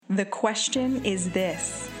The question is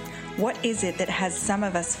this: what is it that has some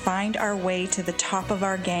of us find our way to the top of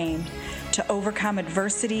our game, to overcome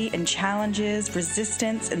adversity and challenges,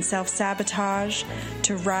 resistance and self-sabotage,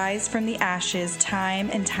 to rise from the ashes time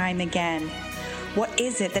and time again? What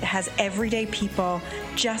is it that has everyday people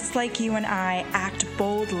just like you and I act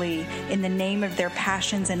boldly in the name of their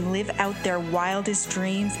passions and live out their wildest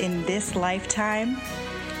dreams in this lifetime?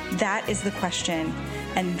 That is the question,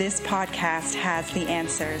 and this podcast has the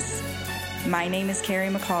answers. My name is Carrie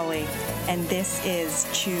McCauley, and this is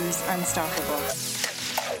Choose Unstoppable.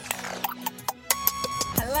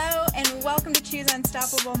 Hello, and welcome to Choose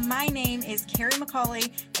Unstoppable. My name is Carrie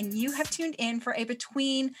McCauley, and you have tuned in for a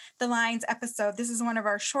Between the Lines episode. This is one of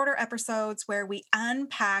our shorter episodes where we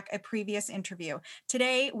unpack a previous interview.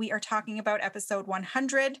 Today, we are talking about episode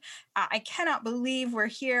 100. I cannot believe we're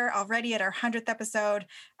here already at our 100th episode,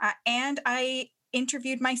 and I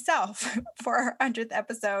interviewed myself for our 100th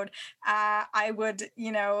episode. I would,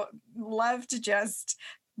 love to just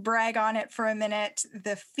brag on it for a minute.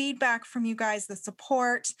 The feedback from you guys, the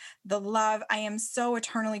support, the love, I am so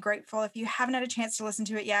eternally grateful. If you haven't had a chance to listen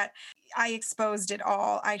to it yet, I exposed it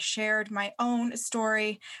all. I shared my own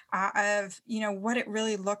story of, what it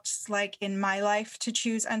really looked like in my life to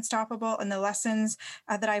choose unstoppable and the lessons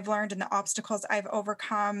that I've learned and the obstacles I've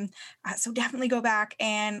overcome. So definitely go back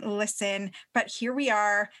and listen. But here we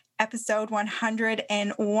are, episode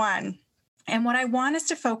 101. And what I want us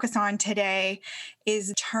to focus on today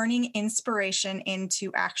is turning inspiration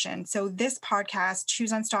into action. So this podcast,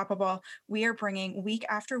 Choose Unstoppable, we are bringing week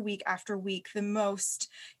after week after week the most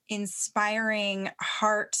inspiring,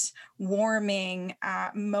 heart-warming,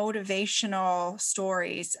 motivational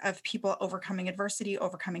stories of people overcoming adversity,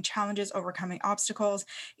 overcoming challenges, overcoming obstacles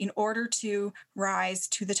in order to rise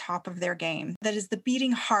to the top of their game. That is the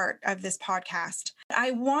beating heart of this podcast.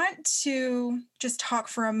 I want to just talk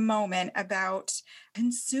for a moment about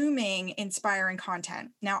consuming inspiring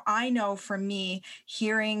content. Now, I know for me,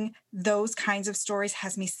 hearing those kinds of stories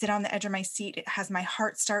has me sit on the edge of my seat. It has my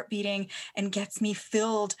heart start beating and gets me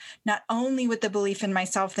filled not only with the belief in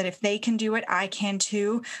myself that if they can do it, I can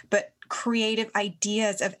too, but creative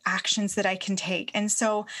ideas of actions that I can take. And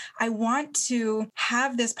so I want to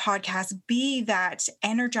have this podcast be that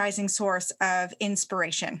energizing source of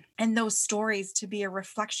inspiration and those stories to be a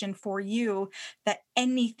reflection for you that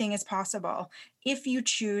anything is possible. If you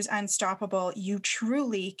choose unstoppable, you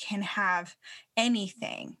truly can have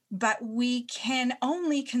anything, but we can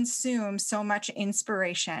only consume so much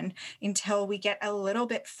inspiration until we get a little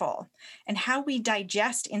bit full. And how we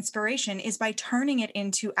digest inspiration is by turning it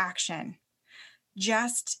into action.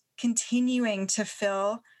 Just continuing to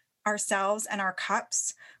fill ourselves and our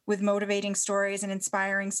cups with motivating stories and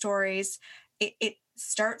inspiring stories, it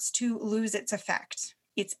starts to lose its effect,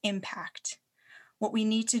 its impact. What we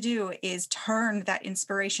need to do is turn that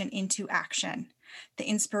inspiration into action. The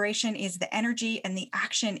inspiration is the energy, and the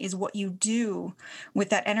action is what you do with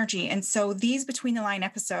that energy. And so these Between the Line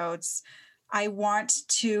episodes, I want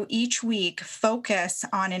to each week focus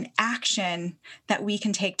on an action that we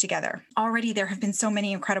can take together. Already there have been so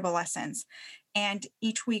many incredible lessons. And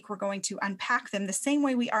each week we're going to unpack them the same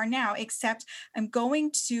way we are now, except I'm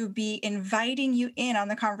going to be inviting you in on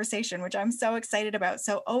the conversation, which I'm so excited about.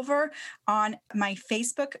 So over on my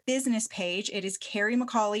Facebook business page, it is Carrie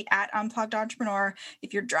McCauley at Unplugged Entrepreneur.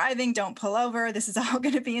 If you're driving, don't pull over. This is all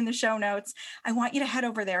going to be in the show notes. I want you to head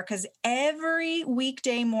over there because every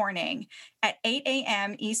weekday morning at 8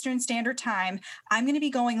 a.m. Eastern Standard Time, I'm going to be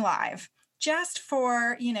going live. Just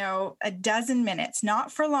for, a dozen minutes,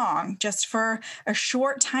 not for long, just for a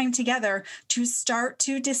short time together to start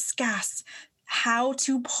to discuss how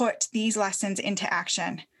to put these lessons into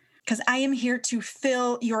action. Because I am here to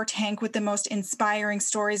fill your tank with the most inspiring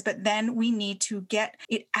stories, but then we need to get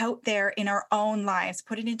it out there in our own lives,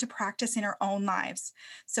 put it into practice in our own lives.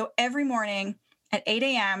 So every morning at 8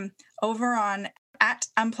 a.m. over on at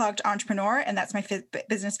Unplugged Entrepreneur, and that's my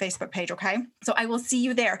business Facebook page, okay? So I will see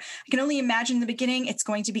you there. I can only imagine in the beginning, it's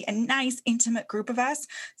going to be a nice, intimate group of us.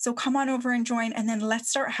 So come on over and join, and then let's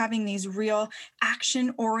start having these real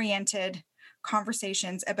action-oriented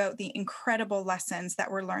conversations about the incredible lessons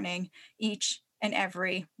that we're learning each and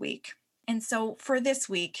every week. And so for this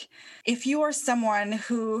week, if you are someone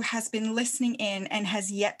who has been listening in and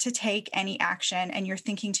has yet to take any action, and you're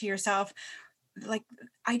thinking to yourself,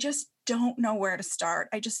 I just don't know where to start.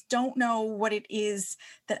 I just don't know what it is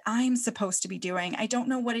that I'm supposed to be doing. I don't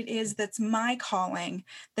know what it is that's my calling,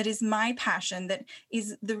 that is my passion, that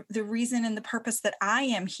is the reason and the purpose that I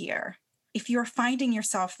am here. If you're finding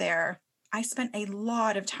yourself there, I spent a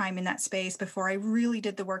lot of time in that space before I really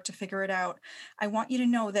did the work to figure it out. I want you to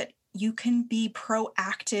know that you can be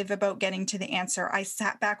proactive about getting to the answer. I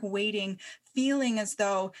sat back waiting, feeling as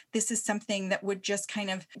though this is something that would just kind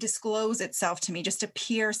of disclose itself to me, just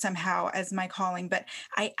appear somehow as my calling. But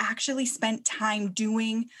I actually spent time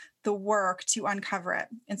doing the work to uncover it.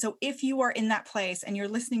 And so if you are in that place and you're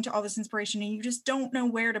listening to all this inspiration and you just don't know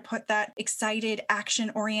where to put that excited,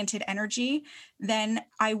 action-oriented energy, then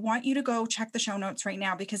I want you to go check the show notes right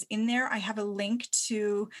now, because in there I have a link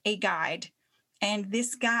to a guide. And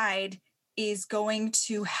this guide is going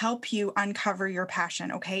to help you uncover your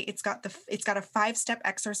passion. Okay. It's got a 5-step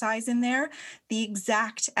exercise in there, the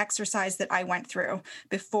exact exercise that I went through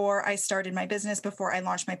before I started my business, before I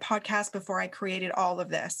launched my podcast, before I created all of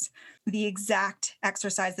this, the exact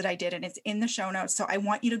exercise that I did. And it's in the show notes. So I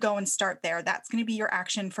want you to go and start there. That's going to be your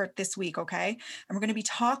action for this week. Okay. And we're going to be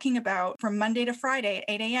talking about, from Monday to Friday at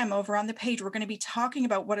 8 a.m. over on the page, we're going to be talking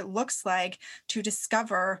about what it looks like to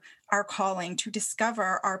discover our calling, to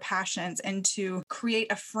discover our passions, and to create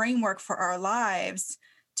a framework for our lives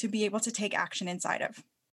to be able to take action inside of.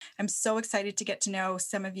 I'm so excited to get to know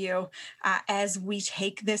some of you as we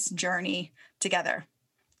take this journey together.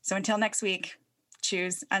 So until next week,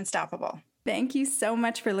 choose unstoppable. Thank you so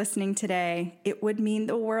much for listening today. It would mean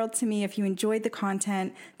the world to me if you enjoyed the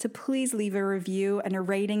content to please leave a review and a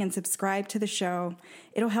rating and subscribe to the show.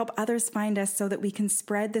 It'll help others find us so that we can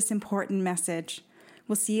spread this important message.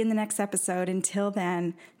 We'll see you in the next episode. Until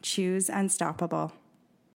then, choose unstoppable.